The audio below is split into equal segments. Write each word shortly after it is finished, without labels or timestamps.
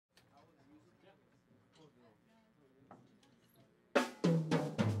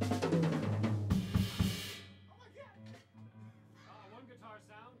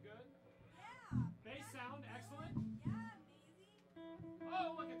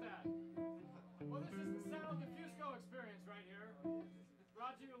Oh, look at that. Well, this is the Sound the Fusco experience right here.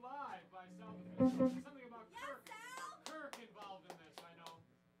 Brought to you live by Sound the Fusco. There's something about Kirk involved in this, I know.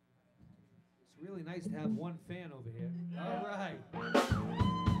 It's really nice to have one fan over here. Yeah. All right.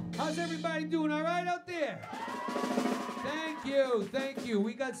 How's everybody doing? All right out there? Thank you, thank you.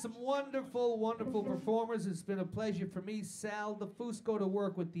 We got some wonderful, wonderful performers. It's been a pleasure for me, Sal the Fusco, to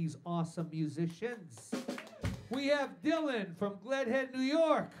work with these awesome musicians. We have Dylan from Gledhead, New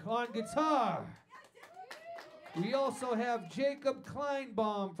York on guitar. We also have Jakob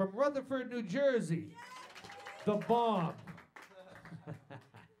Kleinbaum from Rutherford, New Jersey. The bomb.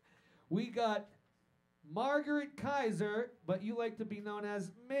 We got Margaret Kaiser, but you like to be known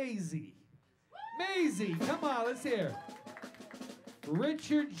as Maisie. Maisie, come on, let's hear.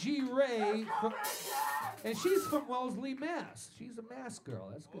 Richard G. Ray, and she's from Wellesley, Mass. She's a Mass girl,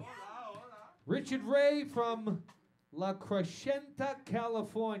 that's good. Richard Ray from La Crescenta,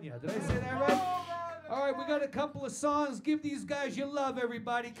 California. Did I say that right? All right, we got a couple of songs. Give these guys your love,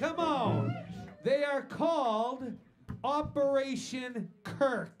 everybody. Come on. They are called Operation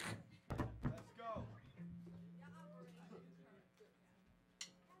Kirk.